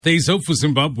There is hope for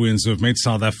Zimbabweans who have made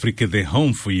South Africa their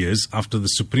home for years after the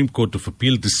Supreme Court of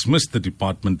Appeal dismissed the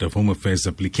Department of Home Affairs'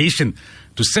 application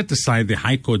to set aside the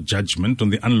High Court judgment on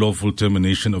the unlawful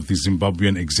termination of the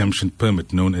Zimbabwean exemption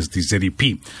permit known as the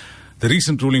ZEP. The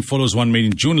recent ruling follows one made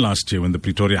in June last year when the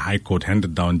Pretoria High Court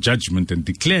handed down judgment and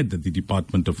declared that the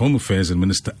Department of Home Affairs and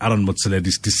Minister Aaron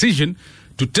Motsoaledi's decision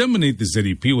to terminate the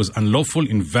ZEP was unlawful,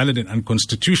 invalid and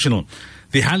unconstitutional.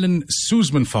 The Helen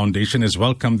Suzman Foundation has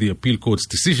welcomed the appeal court's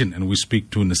decision, and we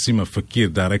speak to Nasima Fakir,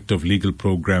 Director of Legal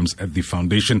Programs at the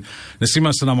Foundation.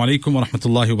 Nasima, assalamu alaikum wa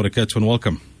rahmatullahi wa barakatuh and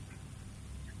welcome.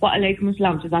 Wa alaikum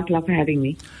assalam. Jazakallah for having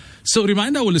me. So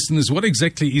remind our listeners, what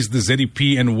exactly is the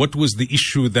ZEP and what was the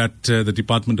issue that the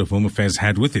Department of Home Affairs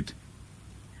had with it?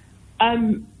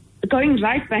 Going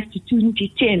right back to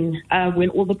 2010, when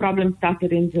all the problems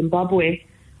started in Zimbabwe,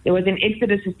 there was an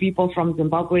exodus of people from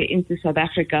Zimbabwe into South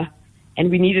Africa, and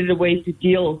we needed a way to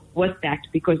deal with that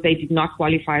because they did not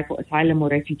qualify for asylum or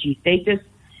refugee status,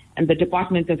 and the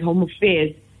Department of Home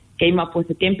Affairs came up with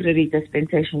a temporary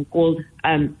dispensation called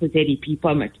the ZEP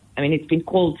permit. I mean, it's been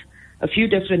called a few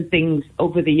different things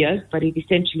over the years, but it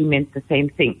essentially meant the same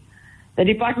thing. The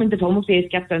Department of Home Affairs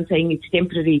kept on saying it's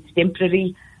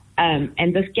temporary,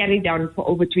 and this carried on for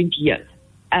over 20 years.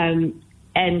 And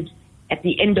at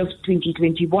the end of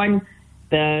 2021,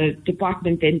 the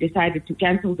department then decided to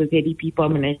cancel the ZEP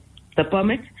permit,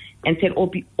 and said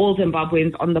all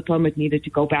Zimbabweans on the permit needed to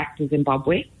go back to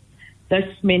Zimbabwe. This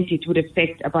meant it would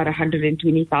affect about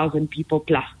 120,000 people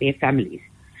plus their families.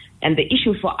 And the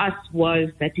issue for us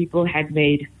was that people had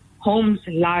made homes,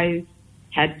 lives,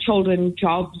 had children,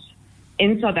 jobs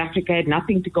in South Africa, had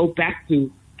nothing to go back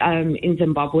to in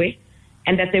Zimbabwe,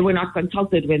 and that they were not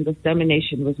consulted when this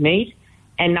termination was made,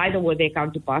 and neither were their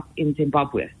counterparts in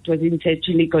Zimbabwe. It was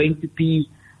essentially going to be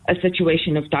a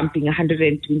situation of dumping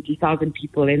 120,000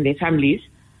 people and their families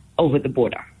over the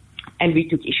border. And we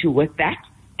took issue with that,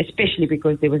 especially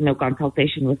because there was no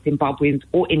consultation with Zimbabweans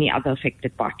or any other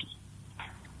affected party.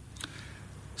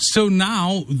 So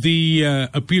now the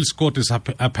appeals court has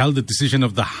upheld the decision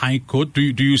of the High Court. Do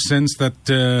you sense that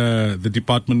the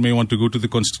department may want to go to the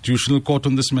Constitutional Court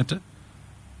on this matter?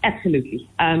 Absolutely.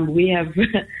 We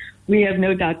have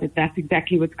no doubt that that's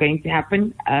exactly what's going to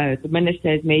happen. The minister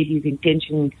has made his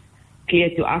intentions clear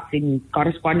to us in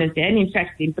correspondence and, in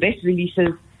fact, in press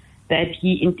releases that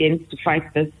he intends to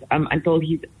fight this until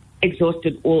he's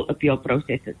exhausted all appeal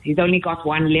processes. He's only got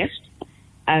one left.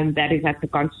 That is at the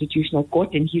Constitutional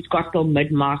Court, and he's got till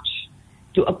mid-March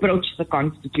to approach the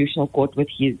Constitutional Court with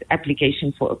his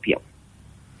application for appeal.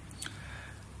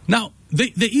 Now, there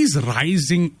is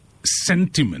rising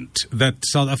sentiment that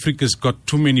South Africa's got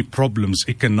too many problems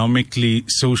economically,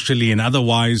 socially, and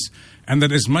otherwise, and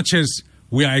that as much as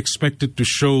we are expected to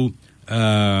show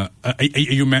a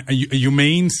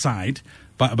humane side,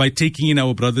 by taking in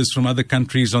our brothers from other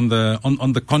countries on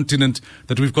the continent,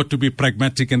 that we've got to be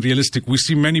pragmatic and realistic. We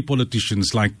see many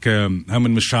politicians like Herman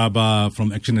Mashaba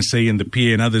from Action SA and the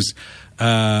PA and others,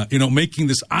 making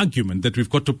this argument that we've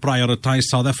got to prioritize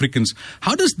South Africans.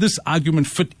 How does this argument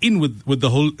fit in with the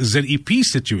whole ZEP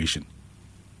situation?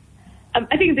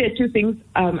 I think there are two things.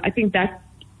 I think that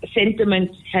sentiment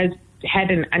has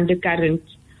had an undercurrent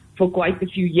for quite a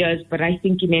few years, but I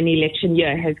think in an election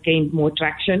year has gained more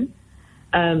traction.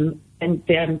 And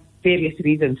there are various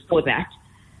reasons for that.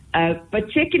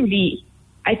 But secondly,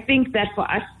 I think that for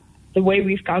us, the way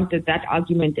we've countered that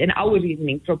argument and our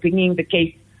reasoning for bringing the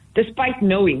case, despite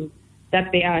knowing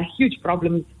that there are huge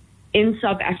problems in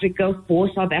South Africa for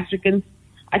South Africans,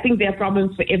 I think there are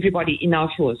problems for everybody in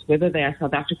our shores, whether they are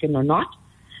South African or not.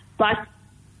 But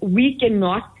we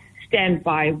cannot stand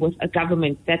by with a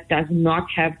government that does not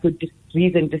have good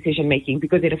reasoned decision-making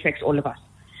because it affects all of us.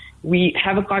 We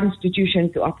have a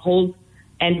constitution to uphold,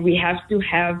 and we have to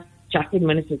have just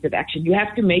administrative action. You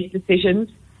have to make decisions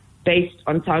based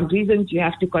on sound reasons. You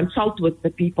have to consult with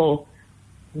the people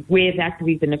where that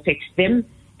reason affects them,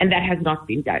 and that has not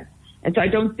been done. And so I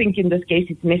don't think in this case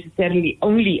it's necessarily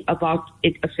only about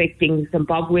it affecting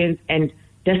Zimbabweans and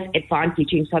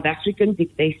disadvantaging South Africans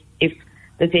if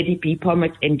the ZEP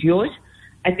permit endures.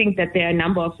 I think that there are a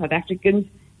number of South Africans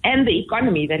and the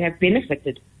economy that have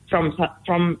benefited from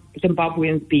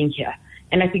Zimbabweans being here.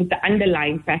 And I think the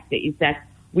underlying factor is that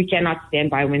we cannot stand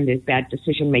by when there's bad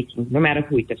decision-making, no matter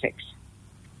who it affects.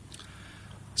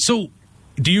 So,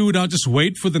 do you now just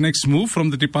wait for the next move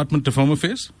from the Department of Home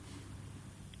Affairs?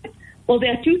 Well,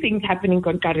 there are two things happening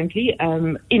concurrently,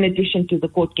 in addition to the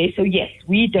court case. So, yes,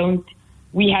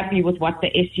 we're happy with what the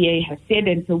SCA has said,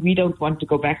 and so we don't want to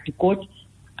go back to court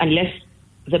unless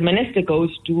the minister goes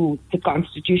to the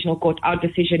Constitutional Court. Our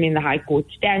decision in the High Court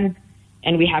stands,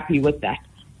 and we're happy with that.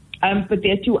 But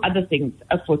there are two other things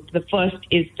afoot. The first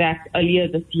is that earlier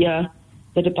this year,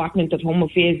 the Department of Home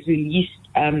Affairs released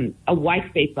a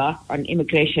white paper on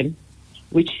immigration,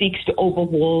 which seeks to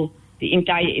overhaul the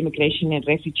entire immigration and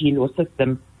refugee law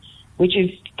system, which is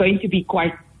going to be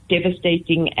quite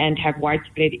devastating and have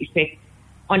widespread effects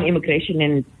on immigration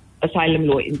and asylum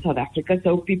law in South Africa.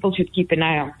 So people should keep an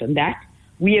eye out on that.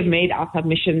 We have made our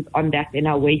submissions on that and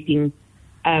are waiting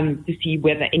to see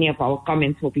whether any of our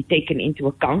comments will be taken into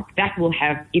account. That will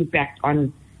have impact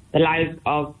on the lives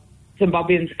of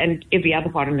Zimbabweans and every other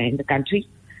foreigner in the country.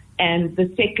 And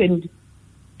the second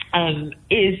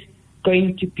is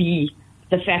going to be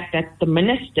the fact that the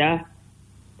minister,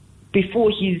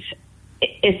 before his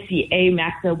SCA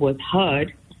matter was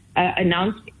heard,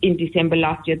 announced in December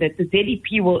last year that the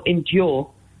ZEP will endure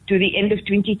to the end of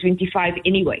 2025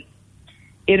 anyway,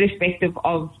 irrespective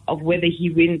of whether he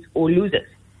wins or loses.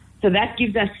 So that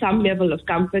gives us some level of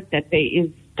comfort that there is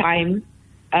time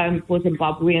for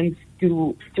Zimbabweans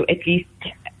to at least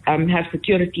have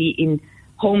security in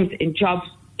homes and jobs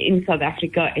in South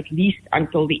Africa, at least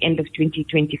until the end of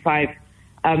 2025,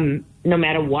 no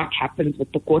matter what happens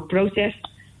with the court process.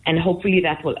 And hopefully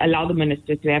that will allow the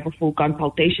minister to have a full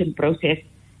consultation process,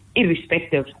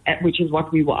 irrespective, which is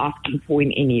what we were asking for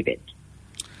in any event.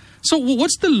 So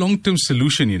what's the long-term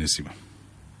solution, Yenisima?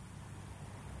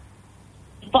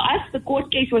 For us, the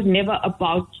court case was never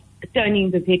about turning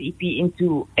the ZEP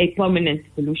into a permanent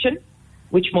solution,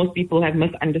 which most people have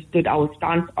misunderstood our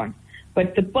stance on.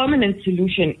 But the permanent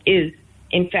solution is,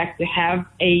 in fact, to have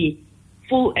a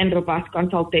full and robust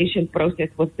consultation process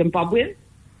with Zimbabweans,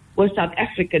 with South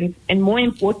Africans, and more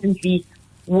importantly,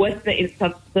 with the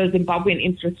Zimbabwean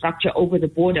infrastructure over the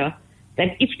border,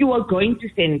 that if you are going to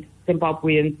send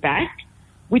Zimbabweans back,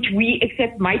 which we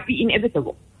accept might be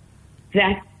inevitable,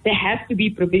 that there has to be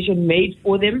provision made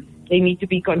for them, they need to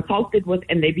be consulted with,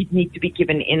 and they need to be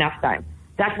given enough time.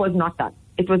 That was not done.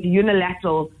 It was a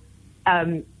unilateral,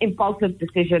 impulsive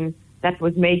decision that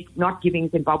was made, not giving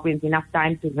Zimbabweans enough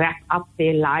time to wrap up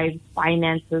their lives,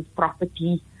 finances,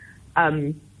 property,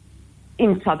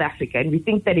 in South Africa. And we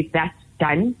think that if that's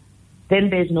done,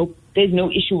 then there's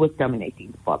no issue with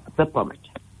terminating the permit.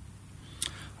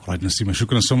 All right, Nasima,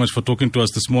 shukran so much for talking to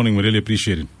us this morning. We really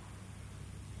appreciate it.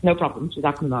 No problem.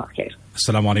 Jazakumullah khair.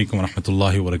 Assalamu alaikum wa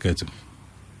rahmatullahi wa barakatuh.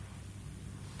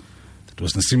 That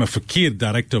was Nasima Fakir,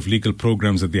 Director of Legal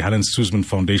Programs at the Helen Suzman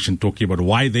Foundation, talking about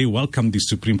why they welcome the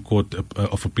Supreme Court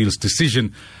of Appeal's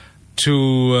decision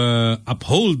to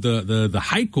uphold the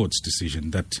High Court's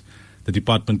decision that the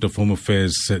Department of Home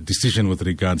Affairs decision with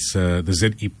regards the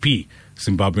ZEP,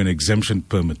 Zimbabwean exemption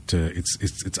permit,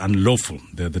 it's unlawful,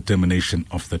 the termination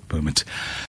of that permit.